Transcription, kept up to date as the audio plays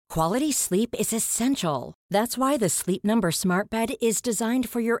Quality sleep is essential. That's why the Sleep Number Smart Bed is designed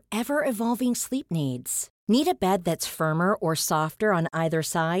for your ever-evolving sleep needs. Need a bed that's firmer or softer on either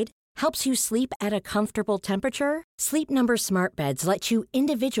side? Helps you sleep at a comfortable temperature? Sleep Number Smart Beds let you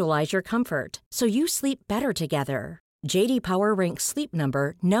individualize your comfort, so you sleep better together. J.D. Power ranks Sleep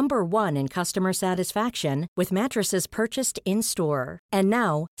Number number 1 in customer satisfaction with mattresses purchased in-store. And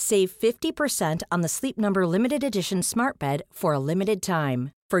now, save 50% on the Sleep Number Limited Edition Smart Bed for a limited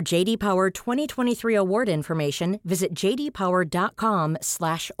time. For J.D. Power 2023 award information, visit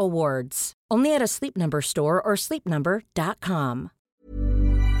jdpower.com/awards. Only at a Sleep Number store or sleepnumber.com.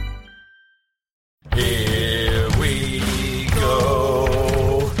 Here we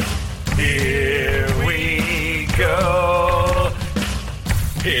go. Here we go.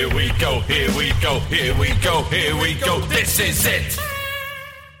 Here we go. Here we go. Here we go. Here we go. This is it.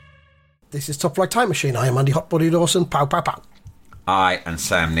 This is Top Flight Time Machine. I am Andy Hotbody Dawson. Pow, pow, pow. I and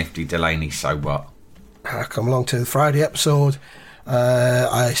Sam Nifty Delaney. So what? I come along to the Friday episode.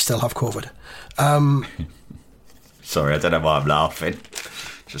 I still have COVID. Sorry, I don't know why I'm laughing.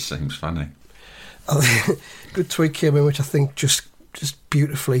 Just seems funny. Good tweet came in, which I think just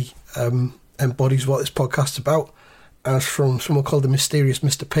beautifully embodies what this podcast's about. And it's from someone called the Mysterious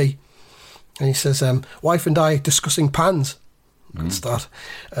Mr. P. And he says, wife and I discussing pans. Good start.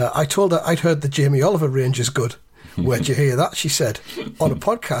 I told her I'd heard the Jamie Oliver range is good. Where'd you hear that? She said. On a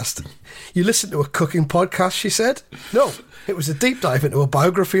podcast. You listened to a cooking podcast, she said. No, it was a deep dive into a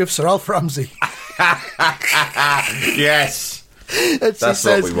biography of Sir Alf Ramsey. Yes. And that's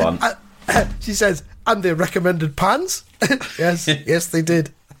what we want. She says, and they recommended pans? Yes, they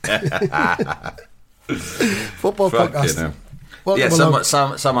did. Football podcast.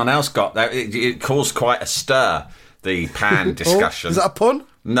 Yeah, someone else got that. It caused quite a stir, the pan discussion. Is that a pun?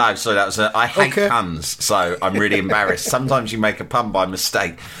 No, so that was I hate puns, so I'm really embarrassed. Sometimes you make a pun by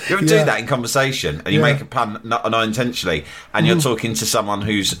mistake. You ever do that in conversation, and you make a pun not intentionally, and you're talking to someone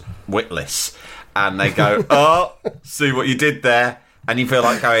who's witless, and they go, oh, see what you did there, and you feel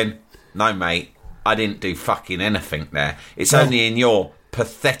like going, no, mate, I didn't do fucking anything there. It's only in your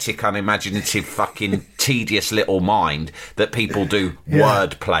pathetic, unimaginative, fucking tedious little mind that people do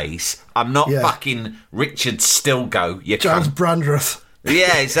word plays. I'm not fucking Richard Stilgo, you Giles cunt. Brandreth.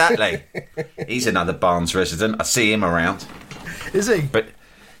 Yeah, exactly. He's another Barnes resident. I see him around. Is he? But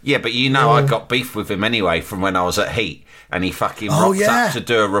you know, I got beef with him anyway from when I was at Heat, and he fucking rocked up to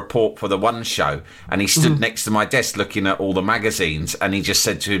do a report for the One Show, and he stood next to my desk looking at all the magazines, and he just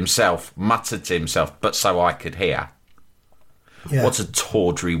said to himself, muttered to himself, but so I could hear. Yeah. What a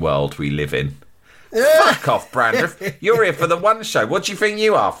tawdry world we live in. Yeah. Fuck off, Brandreth. You're here for the One Show. What do you think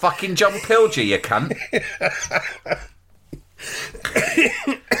you are? Fucking John Pilger, you cunt.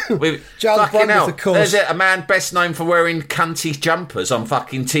 Fucking hell. There's a man best known for wearing cunty jumpers on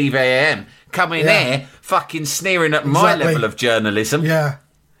fucking TV AM. Coming here, fucking sneering at my level of journalism. Yeah.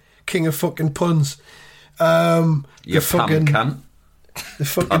 King of fucking puns. You pun cunt.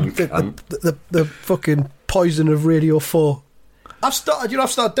 The fucking poison of Radio 4. I've started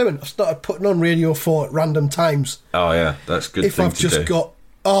putting on Radio 4 at random times. Oh yeah, that's a good thing to do. If I've just got,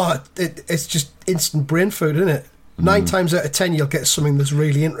 it's just instant brain food, isn't it? 9 times out of 10 you'll get something that's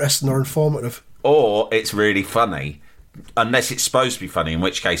really interesting or informative. Or it's really funny, unless it's supposed to be funny, in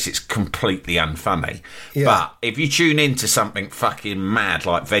which case it's completely unfunny. Yeah. But if you tune into something fucking mad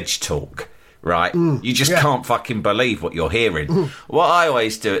like Veg Talk, right, you just can't fucking believe what you're hearing. What I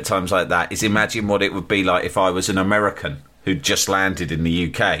always do at times like that is imagine what it would be like if I was an American who'd just landed in the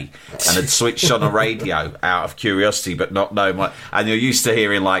UK and had switched on a radio out of curiosity but not knowing what, and you're used to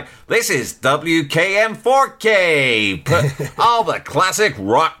hearing like, this is WKM4K, put all the classic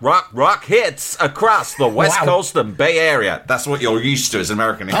rock hits across the West Coast and Bay Area. That's what you're used to as an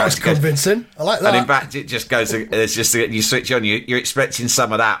American. That was convincing. I like that. And in fact, it just goes, it's just, you switch on, you're expecting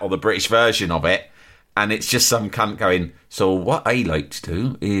some of that or the British version of it, and it's just some cunt going, so what I like to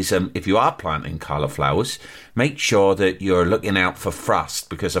do is, if you are planting cauliflowers, make sure that you're looking out for frost,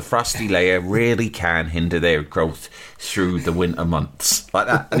 because a frosty layer really can hinder their growth through the winter months. Like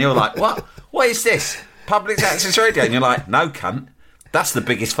that. And you're like, what? What is this? Public access radio? And you're like, no, cunt. That's the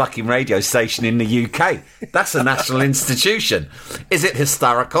biggest fucking radio station in the UK. That's a national institution. Is it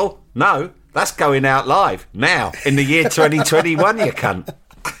historical? No. That's going out live now in the year 2021, you cunt.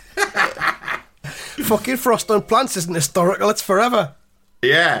 Fucking frost on plants isn't historical, it's forever.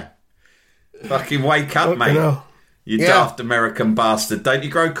 Yeah. Fucking wake up, mate. You daft American bastard. Don't you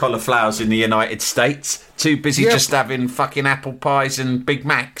grow cauliflowers in the United States? Too busy just having fucking apple pies and Big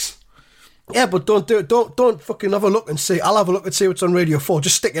Macs. Yeah, but don't do it. Don't fucking have a look and see. I'll have a look and see what's on Radio 4.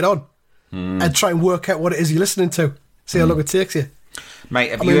 Just stick it on and try and work out what it is you're listening to. See how long it takes you.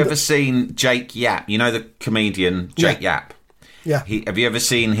 Mate, have you ever seen Jake Yapp? You know the comedian Jake Yapp? Yeah. Have you ever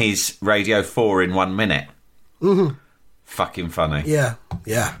seen his Radio 4 in 1 minute? Mm-hmm. Fucking funny. Yeah.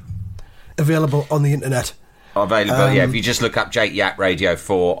 Available on the internet. Available, yeah. If you just look up Jake Yapp Radio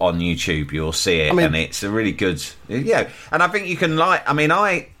 4 on YouTube, you'll see it, and it's a really good... Yeah, and I think you can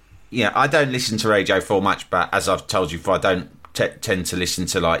I don't listen to Radio 4 much, but as I've told you before, I don't tend to listen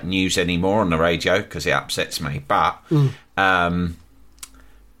to, like, news anymore on the radio, because it upsets me.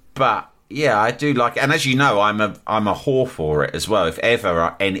 But yeah, I do like it. And as you know, I'm a whore for it as well. If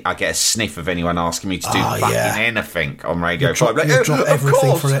ever I get a sniff of anyone asking me to do anything on Radio 4, I'm like, of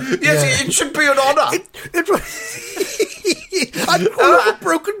course. For it. Yes, it should be an honour. I'm a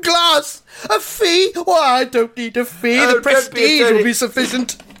broken glass. A fee? Well, I don't need a fee. The prestige will be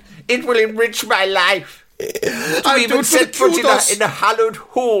sufficient. It will enrich my life. To even set foot in the hallowed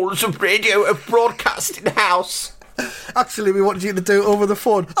halls of radio, of broadcasting house. Actually, we wanted you to do it over the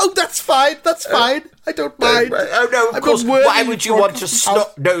phone. Oh, that's fine. I don't mind. Oh, no, of course. Why would you want a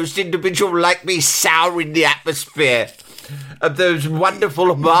snot-nosed individual like me souring the atmosphere of those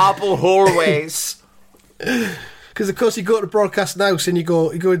wonderful marble hallways? Because, of course, you go to the broadcasting house and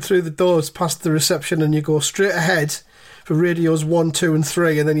you're going through the doors past the reception and you go straight ahead for radios 1, 2 and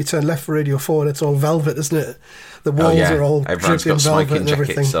 3, and then you turn left for Radio 4 and it's all velvet, isn't it? The walls are all everyone's got velvet and jackets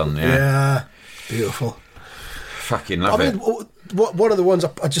everything. On, yeah. Beautiful. Fucking love it. One of the ones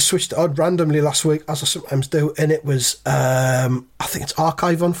I just switched it on randomly last week, as I sometimes do, and it was, I think it's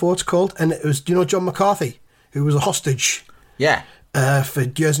Archive on 4 it's called, and it was, John McCarthy, who was a hostage. Yeah. For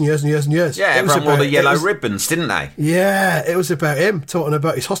years and years and years and years. Yeah, everyone wore the yellow ribbons, didn't they? Yeah, it was about him talking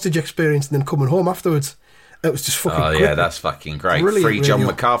about his hostage experience and then coming home afterwards. It was just fucking great. Yeah, that's fucking great. Brilliant Free John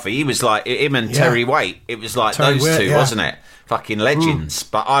radio. McCarthy. He was like, him and Terry Waite, it was like Terry Waite, two, wasn't it? Fucking legends.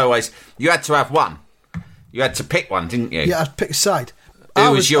 But you had to have one. You had to pick one, didn't you? Yeah, I'd pick a side.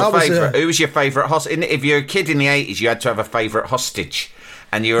 Who was your favourite? Who was your favourite hostage? If you're a kid in the 80s, you had to have a favourite hostage.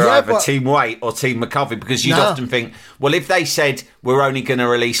 And you were either Team Waite or Team McCarthy, because you'd often think, well, if they said we're only going to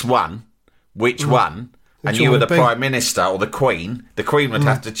release one, which one? And you were the Prime Minister or the Queen would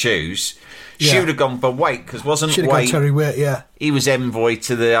have to choose. She would have gone for Waite, because wasn't Waite... Terry Waite, yeah. He was envoy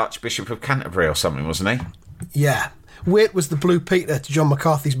to the Archbishop of Canterbury or something, wasn't he? Yeah. Waite was the Blue Peter to John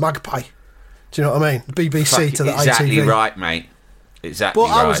McCarthy's Magpie. Do you know what I mean? The BBC to the exactly ITV. Right, mate. Exactly right.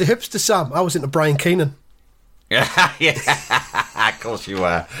 But I was a hipster, Sam. I was into Brian Keenan. Yeah, of course you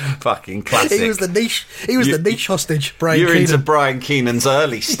were. Fucking classic. He was the niche hostage, Brian Keenan. You're into Brian Keenan's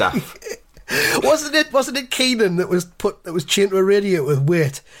early stuff. Wasn't it Keenan that was chained to a radio with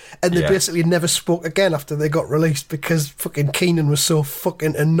Waite, and they basically never spoke again after they got released because fucking Keenan was so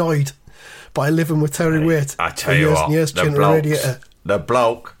fucking annoyed by living with Terry Waite. I tell you what, the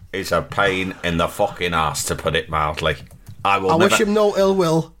bloke is a pain in the fucking arse, to put it mildly. I wish him no ill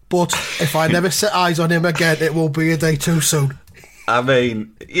will, but if I never set eyes on him again, it will be a day too soon. I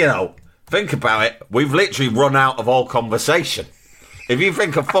mean, think about it. We've literally run out of all conversation. If you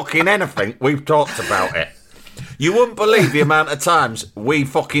think of fucking anything, we've talked about it. You wouldn't believe the amount of times we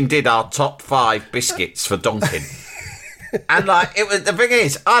fucking did our top 5 biscuits for Dunkin'. And the thing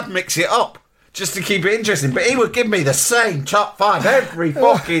is, I'd mix it up just to keep it interesting, but he would give me the same top 5 every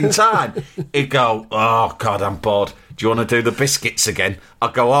fucking time. He'd go, oh God, I'm bored. Do you want to do the biscuits again?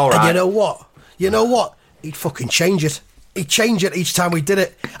 I'd go, all right. And you know what? He'd fucking change it. He'd change it each time we did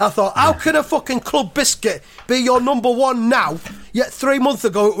it. I thought, how can a fucking club biscuit be your number 1 now, yet 3 months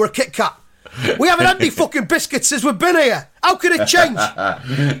ago it were a Kit Kat? We haven't had any fucking biscuits since we've been here. How can it change?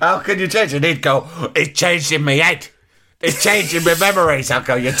 How can you change it? And he'd go, it changed in my head. It changed in my memories. I'll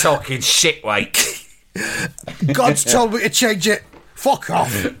go, you're talking shit, Wake. God's told me to change it. Fuck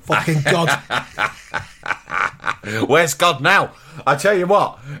off. Fucking God. Where's God now? I tell you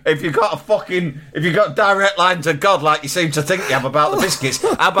what, if you got direct line to God like you seem to think you have about the biscuits,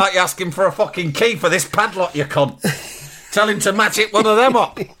 how about you ask him for a fucking key for this padlock, you cunt? Tell him to magic one of them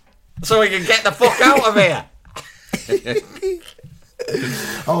up so we can get the fuck out of here.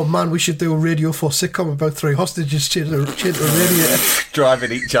 Oh man, we should do a Radio 4 sitcom about 3 hostages chained to a radiator.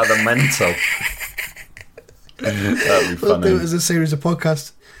 Driving each other mental. That'd be funny. We'll do it as a series of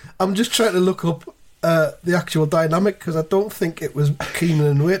podcasts. I'm just trying to look up the actual dynamic, because I don't think it was Keenan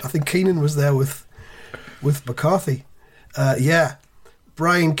and Waite. I think Keenan was there with McCarthy.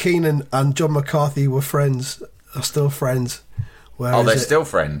 Brian Keenan and John McCarthy were friends, are still friends. They're still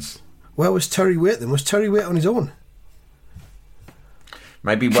friends. Where was Terry Waite then? Was Terry Waite on his own?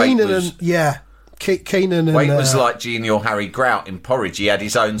 Maybe Waite was... Keenan and... Waite was like Genial Harry Grout in Porridge. He had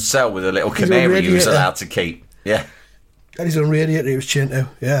his own cell with a little canary he was allowed to keep. Yeah. Had his own radiator he was chained to,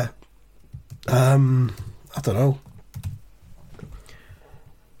 yeah. I don't know.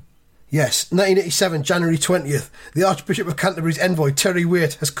 Yes, 1987, January 20th. The Archbishop of Canterbury's envoy, Terry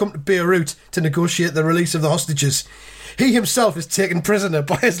Waite, has come to Beirut to negotiate the release of the hostages. He himself is taken prisoner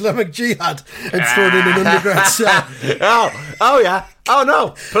by Islamic Jihad and thrown in an underground cell. Oh yeah. Oh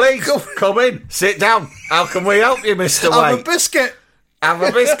no, please, come in, sit down. How can we help you, Mr. Waite? Have a biscuit. Have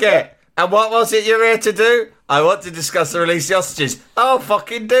a biscuit. And what was it you're here to do? I want to discuss the release of the hostages. Oh,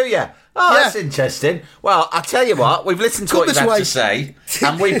 fucking do you? Oh, Yeah. that's interesting. Well, I'll tell you what, we've listened to Come what you've this had way. to say,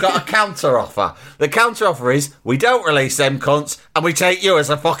 and we've got a counter-offer. The counter-offer is, we don't release them cunts, and we take you as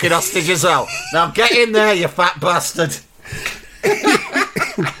a fucking hostage as well. Now get in there, you fat bastard.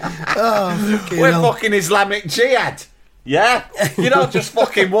 We're fucking Islamic Jihad. Yeah? You don't just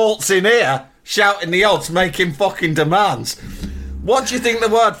fucking waltz in here, shouting the odds, making fucking demands. What do you think the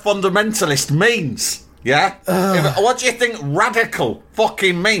word fundamentalist means? Yeah? What do you think radical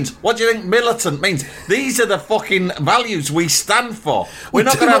fucking means? What do you think militant means? These are the fucking values we stand for. We're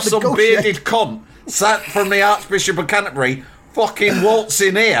not going to have some bearded cunt sat from the Archbishop of Canterbury fucking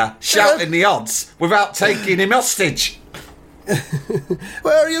waltzing here, shouting the odds, without taking him hostage.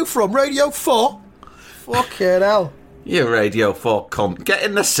 Where are you from? Radio 4? Fucking hell. You Radio 4 cunt. Get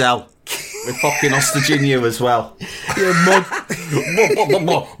in the cell. We're fucking hostaging you as well. You mug.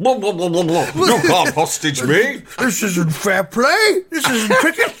 You can't hostage me. This isn't fair play. This isn't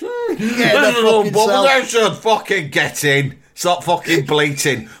cricket. This is all abomination. Fucking get in. Stop fucking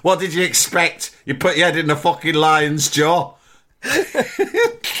bleating. What did you expect? You put your head in the fucking lion's jaw.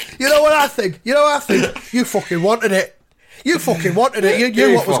 You know what I think? You fucking wanted it. You fucking wanted it. You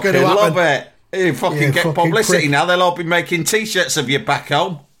knew what was going to happen. Love it. You fucking get fucking publicity prick. now. They'll all be making T-shirts of you back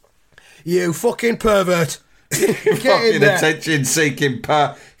home. You fucking pervert. Get Fucking in there. attention-seeking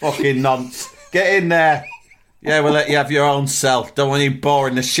fucking nonce. Get in there. Yeah, we'll let you have your own cell. Don't want you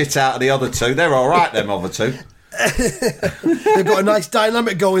boring the shit out of the other two. They're all right, them other two. They've got a nice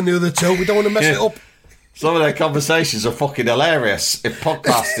dynamic going, the other two. We don't want to mess it up. Some of their conversations are fucking hilarious. If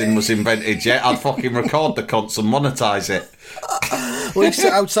podcasting was invented yet, I'd fucking record the cunts and monetise it. We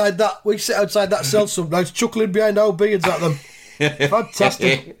sit outside that cell some nights, chuckling behind our beards at them.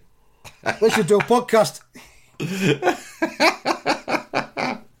 Fantastic. We should do a podcast.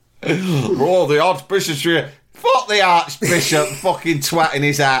 Oh, the Archbishop's here. Fuck the Archbishop, fucking twat in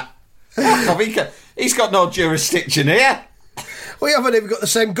his hat. Fuck off, he's got no jurisdiction here. We haven't even got the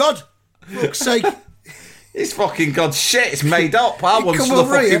same God. For fuck's sake. This fucking God's shit. It's made up. I want Come the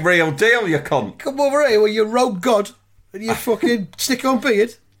over fucking here. real deal, you cunt. Come over here with your rogue God and your fucking stick-on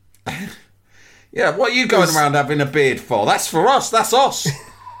beard. Yeah, what are you going around having a beard for? That's for us. That's us.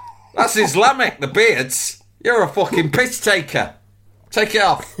 That's Islamic, the beards. You're a fucking piss taker. Take it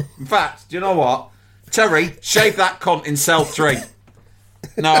off. In fact, do you know what? Terry, shave that cunt in cell 3.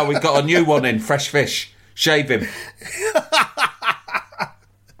 No, we've got a new one in, fresh fish. Shave him.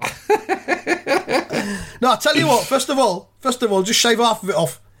 No, I'll tell you what, first of all, just shave half of it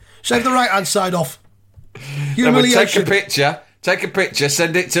off. Shave the right-hand side off. Then we'll Humiliation. take a picture,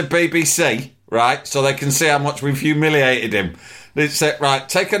 send it to BBC, right, so they can see how much we've humiliated him. Right,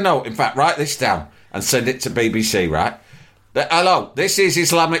 take a note, in fact, write this down and send it to BBC, right? Hello, this is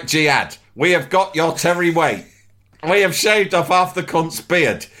Islamic Jihad. We have got your Terry Waite. We have shaved off half the cunt's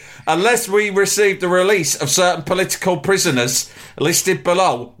beard. Unless we receive the release of certain political prisoners listed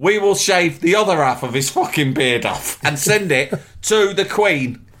below, we will shave the other half of his fucking beard off and send it to the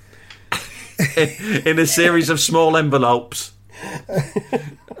Queen in a series of small envelopes.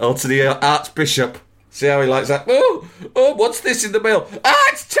 Or to the Archbishop. See how he likes that? Oh, what's this in the mail?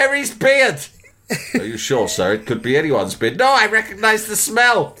 It's Terry's beard. Are you sure, sir? It could be anyone's beard. No, I recognise the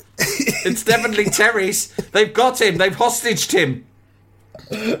smell. It's definitely Terry's. They've got him. They've hostaged him.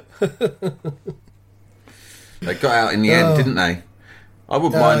 They got out in the end, didn't they? I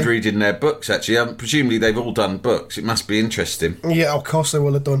wouldn't mind reading their books, actually. Presumably they've all done books. It must be interesting. Yeah, of course they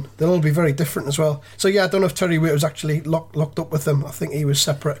will have done. They'll all be very different as well. So yeah, I don't know if Terry Waite was actually locked up with them. I think he was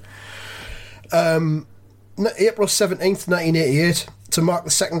separate. April 17th, 1988, to mark the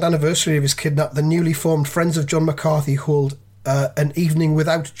second anniversary of his kidnap, the newly formed Friends of John McCarthy hold an evening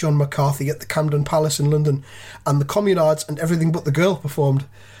without John McCarthy at the Camden Palace in London, and the Communards and Everything But the Girl performed.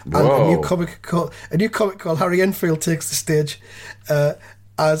 And a new comic called Harry Enfield takes the stage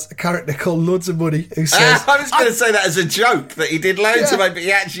as a character called Loads of Money, who says, I was going to say that as a joke, that he did loads of it, but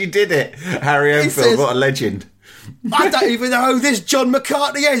he actually did it. Harry Enfield, says, what a legend. I don't even know who this John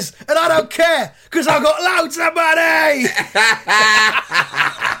McCartney is, and I don't care, because I've got loads of money!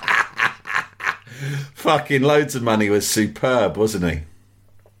 Fucking Loads of Money was superb, wasn't he?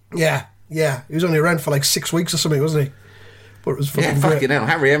 Yeah. He was only around for like 6 weeks or something, wasn't he? But it was fucking Yeah, great. fucking hell.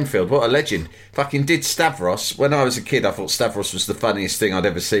 Harry Enfield, what a legend. Fucking did Stavros. When I was a kid, I thought Stavros was the funniest thing I'd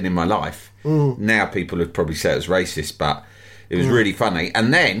ever seen in my life. Now people would probably say it was racist, but it was really funny.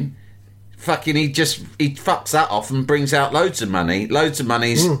 And then, fucking, he fucks that off and brings out loads of money. Loads of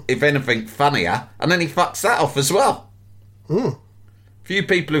money's, if anything, funnier. And then he fucks that off as well. Few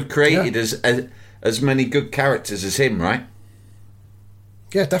people have created as many good characters as him, right?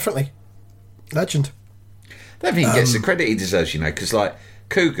 Yeah, definitely. Legend. I don't think he gets the credit he deserves, because, like,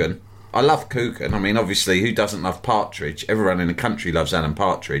 Coogan, I love Coogan. I mean, obviously, who doesn't love Partridge? Everyone in the country loves Alan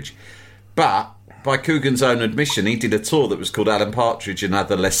Partridge. But, by Coogan's own admission, he did a tour that was called Alan Partridge and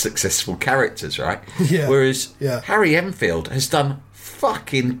Other Less Successful Characters, right? Yeah. Whereas Yeah. Harry Enfield has done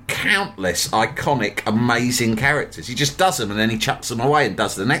fucking countless iconic, amazing characters. He just does them and then he chucks them away and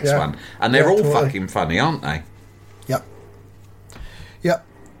does the next one. And they're all totally. fucking funny, aren't they? Yep.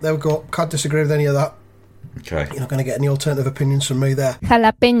 There we go. Can't disagree with any of that. Okay. You're not going to get any alternative opinions from me there.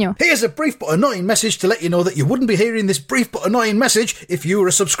 Jalapeño. Here's a brief but annoying message to let you know that you wouldn't be hearing this brief but annoying message if you were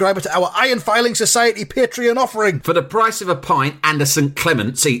a subscriber to our Iron Filing Society Patreon offering. For the price of a pint and a St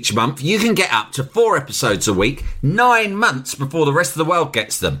Clement's each month, you can get up to 4 episodes a week, 9 months before the rest of the world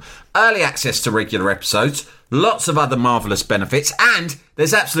gets them. Early access to regular episodes, lots of other marvellous benefits, and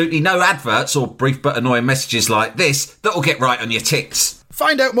there's absolutely no adverts or brief but annoying messages like this that will get right on your ticks.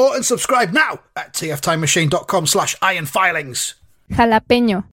 Find out more and subscribe now at tftimemachine.com/ironfilings.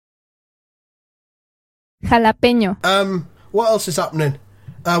 Jalapeño. Jalapeño. What else is happening?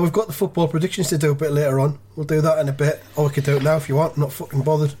 We've got the football predictions to do a bit later on. We'll do that in a bit. Or we could do it now if you want. I'm not fucking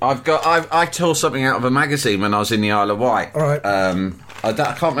bothered. I tore something out of a magazine when I was in the Isle of Wight. All right. I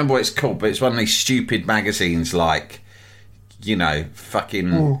can't remember what it's called, but it's one of these stupid magazines like,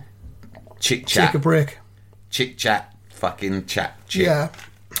 fucking Chit Chat. Take a break. Chit Chat. Fucking chat shit. Yeah.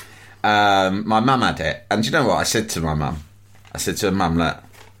 My mum had it, and do you know what I said to my mum? I said to her, Mum, look,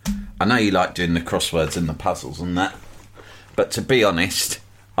 I know you like doing the crosswords and the puzzles and that, but to be honest,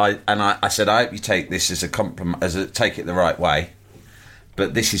 I said I hope you take this as a compliment, take it the right way,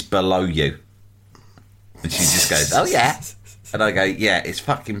 but this is below you. And she just goes, oh yeah, and I go, yeah, it's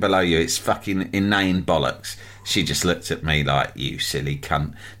fucking below you. It's fucking inane bollocks. She just looked at me like, you silly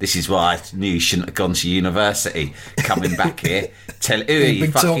cunt. This is why I knew you shouldn't have gone to university. Coming back here. Who are you,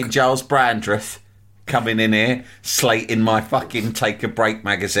 Big fucking talk. Giles Brandreth? Coming in here, slating my fucking Take a Break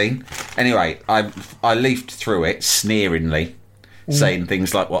magazine. Anyway, I leafed through it sneeringly, saying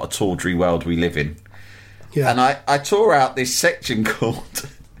things like, what a tawdry world we live in. Yeah. And I tore out this section called...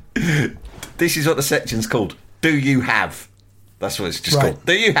 This is what the section's called. Do you have? That's what it's just Right. called.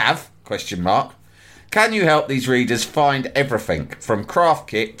 Do you have? Question mark. Can you help these readers find everything from craft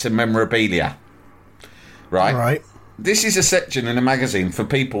kit to memorabilia? Right? Right. This is a section in a magazine for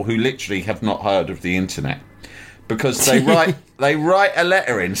people who literally have not heard of the internet. Because they write a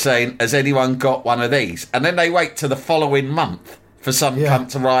letter in saying, has anyone got one of these? And then they wait till the following month for some cunt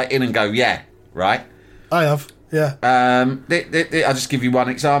to write in and go, yeah, right? I have. Yeah. I'll just give you one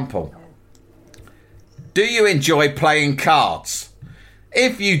example. Do you enjoy playing cards?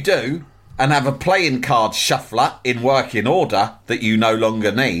 If you do, and have a playing card shuffler in working order that you no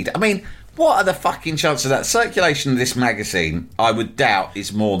longer need, I mean, what are the fucking chances of that? Circulation of this magazine, I would doubt,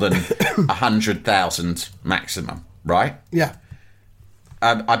 is more than 100,000 maximum, right? Yeah.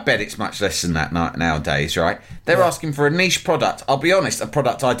 I bet it's much less than that nowadays, right? They're asking for a niche product. I'll be honest, a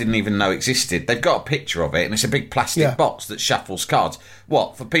product I didn't even know existed. They've got a picture of it, and it's a big plastic box that shuffles cards.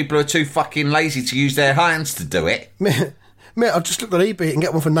 What, for people who are too fucking lazy to use their hands to do it? Mate, I've just looked on eBay and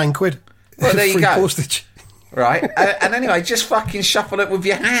get one for £9. Well, there you Free go. postage. Right? And anyway, just fucking shuffle it with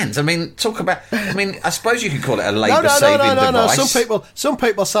your hands. I mean, I suppose you could call it a labour-saving device. Some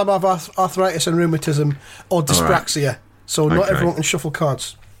people have arthritis and rheumatism or dyspraxia, so not everyone can shuffle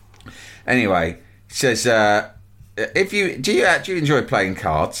cards. Anyway, it says, do you enjoy playing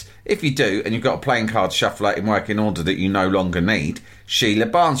cards? If you do, and you've got a playing card shuffler in working order that you no longer need, Sheila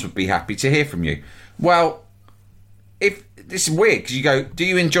Barnes would be happy to hear from you. Well, if this is weird, because you go, do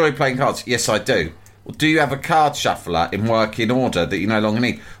you enjoy playing cards? Yes, I do. Well, do you have a card shuffler in working order that you no longer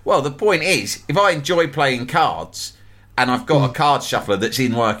need? Well, the point is, if I enjoy playing cards and I've got a card shuffler that's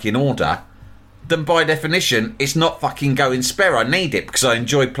in working order, then by definition, it's not fucking going spare. I need it because I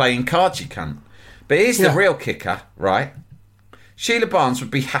enjoy playing cards, you cunt. But here's the real kicker, right? Sheila Barnes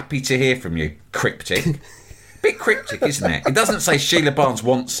would be happy to hear from you. Cryptic. Bit cryptic, isn't it? It doesn't say Sheila Barnes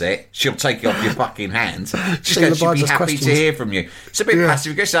wants it. She'll take it off your fucking hands. Just Sheila goes, she'd Barnes be has happy questions. to hear from you. It's a bit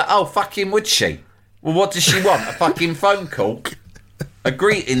passive aggressive. Oh, fucking would she? Well, what does she want? A fucking phone call? A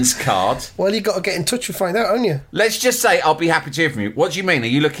greetings card? Well, you got to get in touch and find out, haven't you? Let's just say I'll be happy to hear from you. What do you mean? Are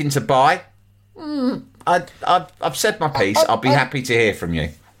you looking to buy? I've said my piece. I'll be happy to hear from you.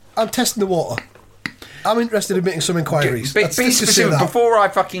 I'm testing the water. I'm interested in making some inquiries. Be specific. Before I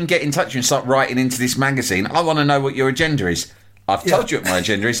fucking get in touch with you and start writing into this magazine, I want to know what your agenda is. I've told you what my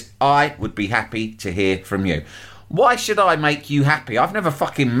agenda is. I would be happy to hear from you. Why should I make you happy? I've never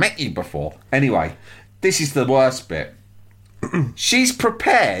fucking met you before. Anyway, this is the worst bit. She's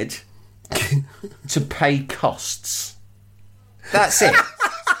prepared to pay costs. That's it.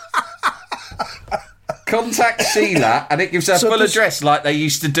 Contact Sheila, and it gives her full address like they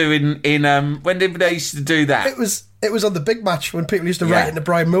used to do in when did they used to do that? It was on the Big Match when people used to write into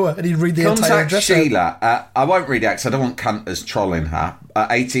Brian Moore and he'd read the entire address. Contact Sheila. I won't read it because I don't want cunters trolling her.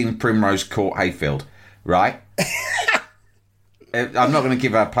 18 Primrose Court, Hayfield. Right? I'm not going to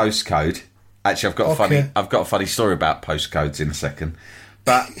give her a postcode. Actually, I've got a funny story about postcodes in a second.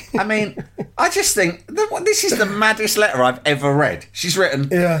 But, I mean, I just think this is the maddest letter I've ever read. She's written,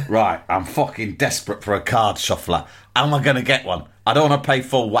 right, I'm fucking desperate for a card shuffler. How am I going to get one? I don't want to pay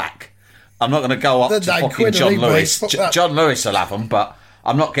full whack. I'm not going to go up to fucking John Lewis. John Lewis will have them, but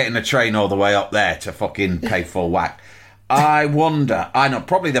I'm not getting a train all the way up there to fucking pay full whack. I wonder, I know,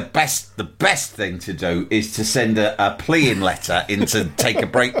 probably the best thing to do is to send a pleading letter into Take a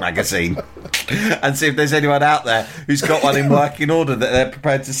Break magazine and see if there's anyone out there who's got one in working order that they're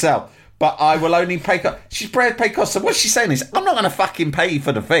prepared to sell. But I will only pay costs. She's prepared to pay costs. So what she's saying is, I'm not going to fucking pay you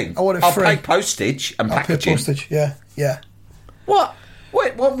for the thing. I want it free. I'll pay postage and packaging. I'll pay postage, yeah. What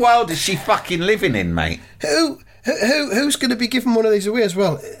world is she fucking living in, mate? Who's going to be giving one of these away as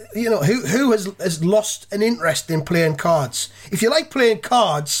well? You know, who has lost an interest in playing cards? If you like playing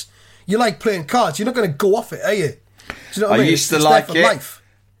cards, you like playing cards. You're not going to go off it, are you? Do you know what I mean? Used to like it, life.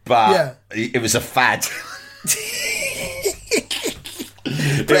 But it was a fad.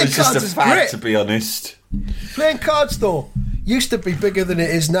 It was just a fad, to be honest. Playing cards, though, used to be bigger than it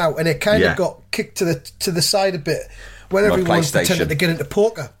is now, and it kind of got kicked to the side a bit when everyone pretended to get into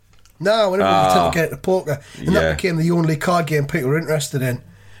poker. No, when everyone pretended to get into poker, and that became the only card game people were interested in.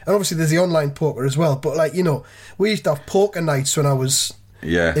 And obviously there's the online poker as well, but like, you know, we used to have poker nights when I was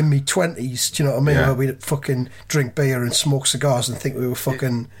in my 20s, do you know what I mean? Where we'd fucking drink beer and smoke cigars and think we were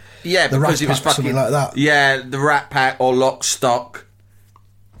fucking the because Rat it was Pack, fucking something like that. Yeah, the Rat Pack or Lock Stock.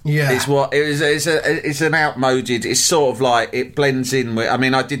 Yeah, it's an outmoded. It's sort of like it blends in with. I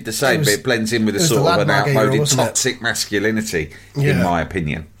mean, I did the same, but it blends in with a sort of an outmoded toxic masculinity, in my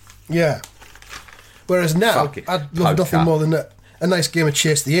opinion. Yeah. Whereas now, I'd love nothing more than a nice game of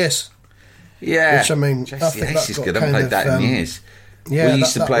Chase the Ace. Yeah, which I mean, Chase the Ace is good. I haven't played that in years. Yeah, we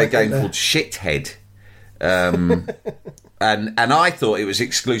used to play a game called Shithead. And I thought it was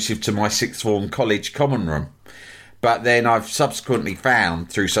exclusive to my sixth form college common room. But then I've subsequently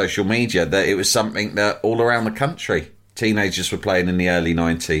found through social media that it was something that all around the country teenagers were playing in the early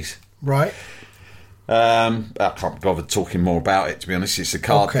 90s. Right. I can't bother talking more about it, to be honest. It's a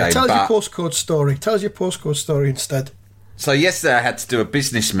card game. Tell us your postcode story. Tell us your postcode story instead. So yesterday I had to do a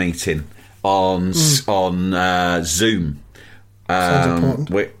business meeting on Zoom. Sounds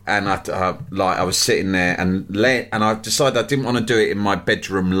important. And I was sitting there and I decided I didn't want to do it in my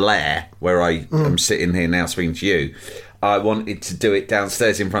bedroom lair where I am sitting here now speaking to you. I wanted to do it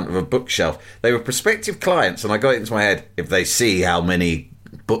downstairs in front of a bookshelf. They were prospective clients, and I got it into my head, if they see how many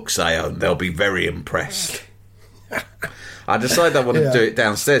books I own, they'll be very impressed. I decided I wanted to do it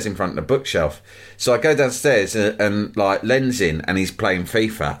downstairs in front of the bookshelf. So I go downstairs and like Len's in, and he's playing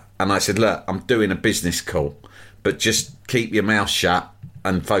FIFA, and I said, look, I'm doing a business call, but just keep your mouth shut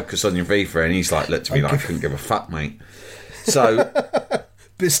and focus on your FIFA. And he's like, look, to me, like, I couldn't give a fuck, mate. So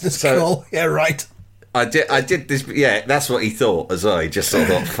business call, yeah, right. I did this, yeah, that's what he thought as well. He just sort of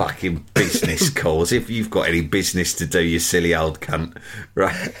thought, fucking business calls. If you've got any business to do, you silly old cunt.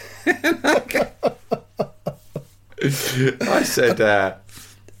 Right.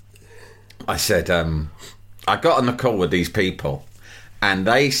 I got on the call with these people, and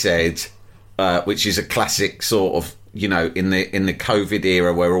they said, which is a classic sort of, you know, in the COVID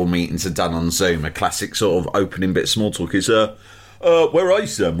era where all meetings are done on Zoom, a classic sort of opening bit of small talk is, where are you,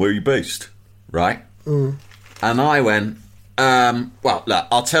 Sam? Where are you based? Right? And I went, well, look,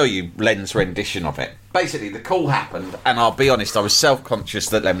 I'll tell you Len's rendition of it. Basically, the call happened, and I'll be honest, I was self-conscious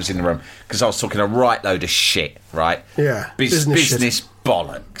that Len was in the room because I was talking a right load of shit, right? Yeah. Business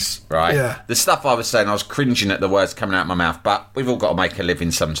bollocks, right? Yeah. The stuff I was saying, I was cringing at the words coming out of my mouth, but we've all got to make a living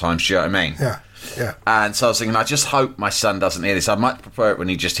sometimes, do you know what I mean? Yeah. Yeah. And so I was thinking, I just hope my son doesn't hear this. I might prefer it when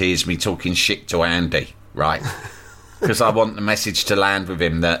he just hears me talking shit to Andy, right? Because I want the message to land with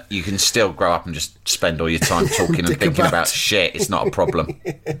him that you can still grow up and just spend all your time talking and thinking about shit. It's not a problem.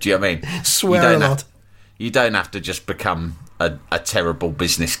 Do you know what I mean? Swear a lot. You don't have to just become a terrible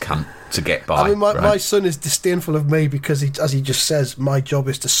business cunt to get by. I mean, my right? son is disdainful of me because, as he just says, my job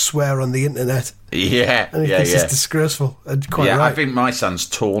is to swear on the internet. Yeah, And he thinks it's disgraceful. And quite yeah, right. I think my son's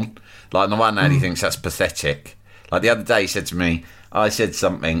torn. Like, on the one hand, he thinks that's pathetic. Like, the other day, he said to me, I said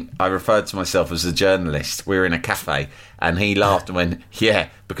something, I referred to myself as a journalist. We were in a cafe, and he laughed and went, yeah,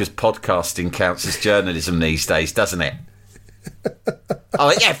 because podcasting counts as journalism these days, doesn't it? I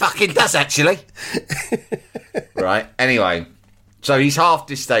went, yeah, fucking does, actually. Right, anyway, so he's half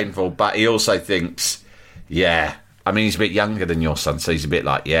disdainful, but he also thinks, yeah, I mean, he's a bit younger than your son, so he's a bit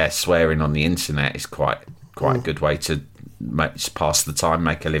like, yeah, swearing on the internet is quite a good way to pass the time,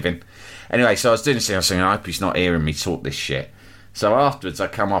 make a living. Anyway, so I was doing this thing, I was saying, I hope he's not hearing me talk this shit. So afterwards, I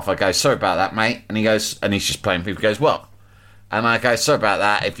come off, I go, sorry about that, mate. And he goes, and he's just playing people, he goes, what? And I go, sorry about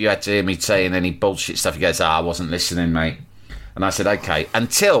that, if you had to hear me saying any bullshit stuff. He goes, I wasn't listening, mate. And I said, okay.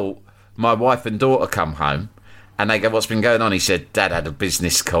 Until my wife and daughter come home, and they go, what's been going on? He said, Dad had a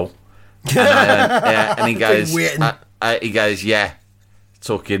business call. And, and he goes, yeah,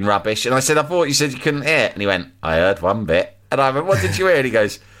 talking rubbish. And I said, I thought you said you couldn't hear it. And he went, I heard one bit. And I went, what did you hear? And he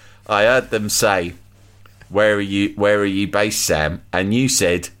goes, I heard them say, where are you based, Sam? And you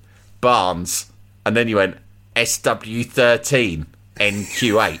said, Barnes. And then you went, SW13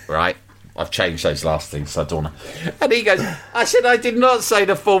 NQ8, right? I've changed those last things, so I don't know. And he goes, I said, I did not say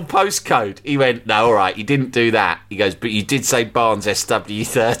the full postcode. He went, no, all right, you didn't do that. He goes, but you did say Barnes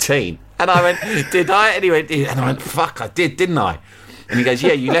SW13. And I went, did I? And he went, and I went, fuck, I did, didn't I? And he goes,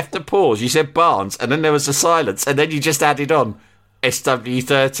 yeah, you left a pause. You said Barnes, and then there was a silence, and then you just added on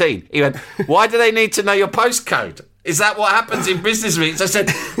SW13. He went, why do they need to know your postcode? Is that what happens in business meetings? I said,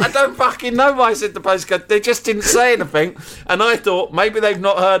 I don't fucking know why I said the postcode. They just didn't say anything. And I thought, maybe they've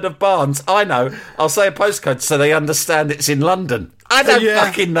not heard of Barnes. I know. I'll say a postcode so they understand it's in London. I don't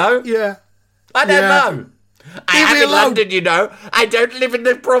fucking know. Yeah. I don't know. I am in London, you know. I don't live in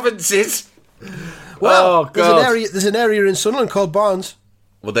the provinces. Well, God. there's an area in Sunderland called Barnes.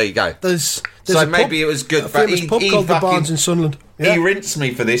 Well, there you go. There's So a maybe pub, it was good. a But famous pub called the Barnes in Sunderland. Yeah. He rinsed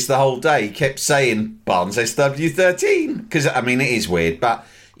me for this the whole day. He kept saying Barnes SW13. Because, I mean, it is weird. But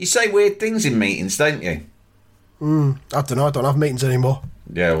you say weird things in meetings, don't you? I don't know. I don't have meetings anymore.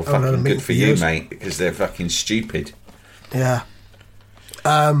 Yeah, well, I haven't had a fucking meeting good for for you, years. mate. Because they're fucking stupid. Yeah.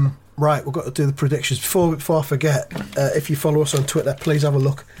 Right, we've got to do the predictions. Before I forget, if you follow us on Twitter, please have a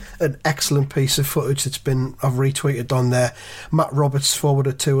look. An excellent piece of footage I've retweeted on there. Matt Roberts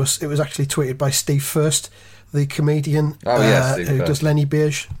forwarded to us. It was actually tweeted by Steve First, the comedian Steve who First. does Lenny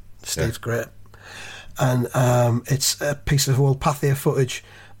Beige. Steve's great. And it's a piece of old Pathia footage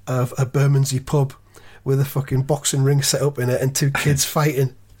of a Bermondsey pub with a fucking boxing ring set up in it and two kids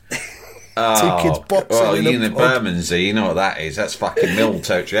fighting. Two kids boxing well, in you know, a pub. Bermondsey, you know what that is. That's fucking mill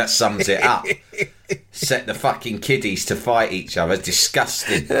territory. That sums it up. Set the fucking kiddies to fight each other.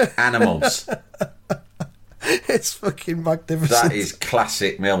 Disgusting animals. It's fucking magnificent. That is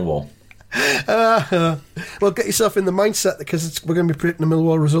classic Millwall. Well, get yourself in the mindset because we're going to be predicting the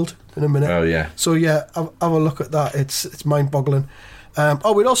Millwall result in a minute. Oh, yeah. So yeah, have a look at that. It's mind-boggling.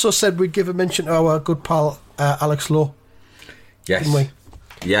 We'd also said we'd give a mention to our good pal Alex Lowe, Yes. didn't we?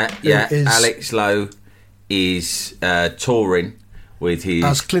 Yeah. is- Alex Lowe is touring with his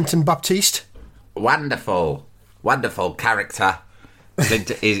As Clinton Baptiste. wonderful character.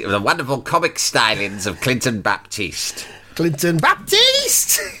 The wonderful comic stylings of Clinton Baptiste. Clinton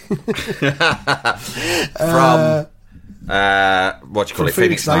Baptiste! From what do you call it?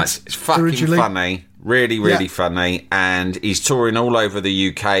 Phoenix Nights. It's fucking originally. funny. Really Yeah. funny. And he's touring all over the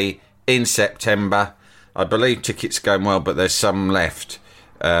UK in September. I believe tickets are going well, but there's some left.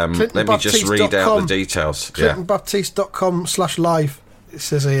 Let me just read out the details. Yeah. ClintonBaptiste.com/live. It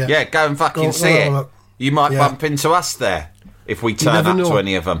says here. Yeah, go and fucking Go see have a it. look. You might Yeah. bump into us there if we turn never up to know.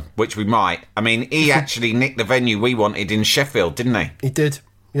 any of them, which we might. I mean, he actually nicked the venue we wanted in Sheffield, didn't he? He did,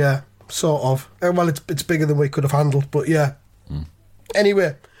 yeah, sort of. Well, it's bigger than we could have handled, but yeah.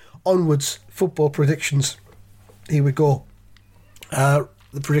 Anyway, onwards, football predictions. Here we go. The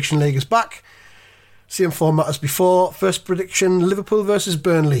prediction league is back. Same format as before. First prediction, Liverpool versus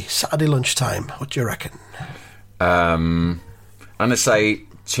Burnley, Saturday lunchtime. What do you reckon? I'm going to say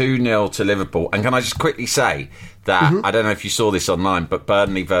 2-0 to Liverpool. And can I just quickly say that, I don't know if you saw this online, but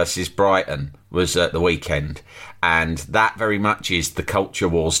Burnley versus Brighton was at the weekend. And that very much is the Culture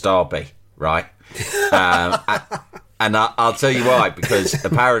Wars derby, right? And I'll tell you why, because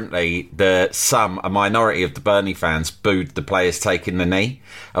apparently a minority of the Burnley fans booed the players taking the knee,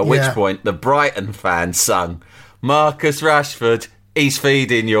 at which point the Brighton fans sung, Marcus Rashford, he's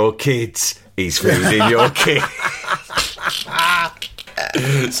feeding your kids. He's feeding your kids.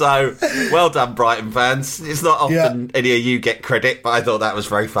 So, well done, Brighton fans. It's not often any of you get credit, but I thought that was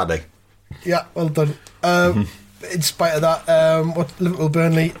very funny. Yeah, well done. In spite of that, Liverpool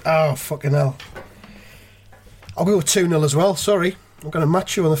Burnley, oh, fucking hell. I'll go with 2-0 as well, sorry. I'm going to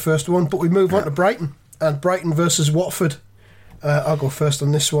match you on the first one, but we move on to Brighton. And Brighton versus Watford. I'll go first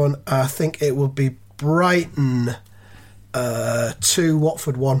on this one. I think it will be Brighton 2,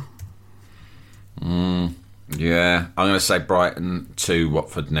 Watford 1. Yeah, I'm going to say Brighton 2,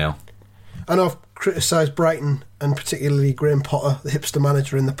 Watford 0. I know I've criticised Brighton and particularly Graham Potter, the hipster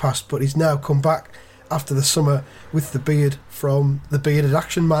manager, in the past, but he's now come back after the summer with the beard from the Bearded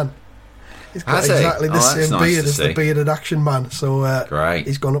Action Man. He's got exactly the same beard as the Bearded Action Man, so great.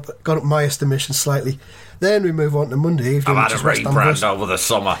 He's gone up my estimation slightly. Then we move on to Monday evening. I've had a rebrand over the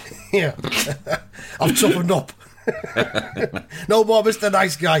summer. Yeah, I've toughened up. No more Mr.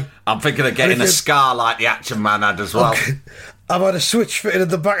 Nice Guy. I'm thinking of getting a scar like the Action Man had as well. Okay. I've had a switch fitted in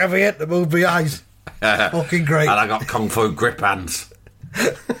the back of my head to move my eyes. Fucking great. And I got Kung Fu grip hands.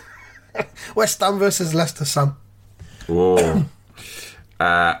 West Ham versus Leicester, Sam. Whoa.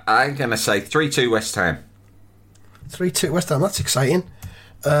 I'm going to say 3-2 West Ham. 3-2 West Ham, that's exciting.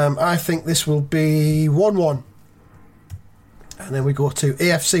 I think this will be 1-1. And then we go to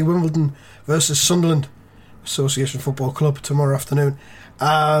AFC Wimbledon versus Sunderland Association Football Club tomorrow afternoon.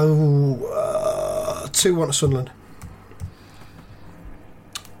 2-1 to Sunderland.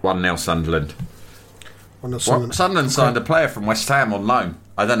 1-0 Sunderland. 1-0 Sunderland. Sunderland signed a player from West Ham on loan.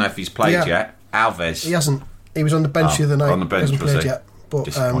 I don't know if he's played yet. Alves. He hasn't. He was on the bench the other night. On the bench, he hasn't played yet. But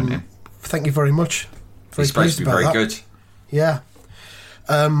disappointing. Thank you very much. He's supposed to be very good. Yeah.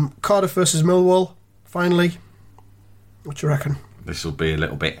 Cardiff versus Millwall. Finally, what do you reckon? This will be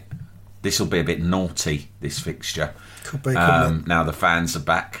a bit naughty. This fixture. Could be. Couldn't it? Now the fans are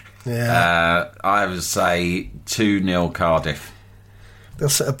back. Yeah. I would say 2-0 Cardiff. They'll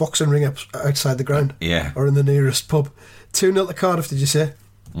set a boxing ring up outside the ground. Yeah. Or in the nearest pub. 2-0 to Cardiff, did you say?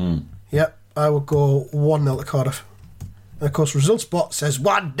 Yep. I would go 1-0 to Cardiff. And of course, ResultSpot says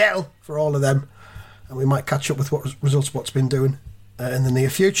 1-0 for all of them. And we might catch up with what ResultSpot's been doing in the near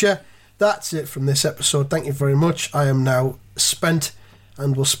future. That's it from this episode. Thank you very much. I am now spent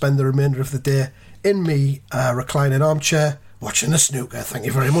and will spend the remainder of the day in me reclining armchair watching the snooker. Thank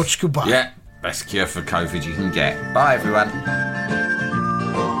you very much. Goodbye. Yeah, best cure for COVID you can get. Bye, everyone.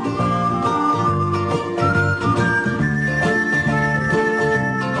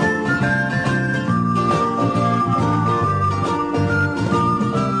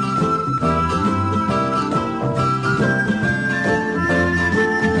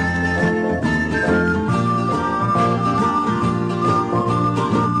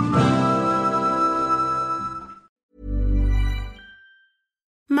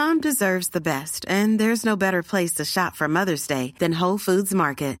 Mom deserves the best, and there's no better place to shop for Mother's Day than Whole Foods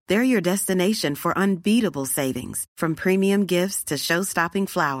Market. They're your destination for unbeatable savings, from premium gifts to show-stopping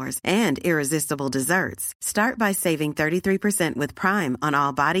flowers and irresistible desserts. Start by saving 33% with Prime on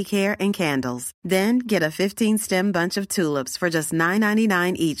all body care and candles. Then get a 15-stem bunch of tulips for just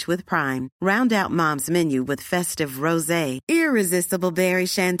 $9.99 each with Prime. Round out Mom's menu with festive rosé, irresistible berry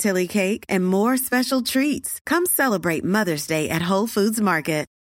chantilly cake, and more special treats. Come celebrate Mother's Day at Whole Foods Market.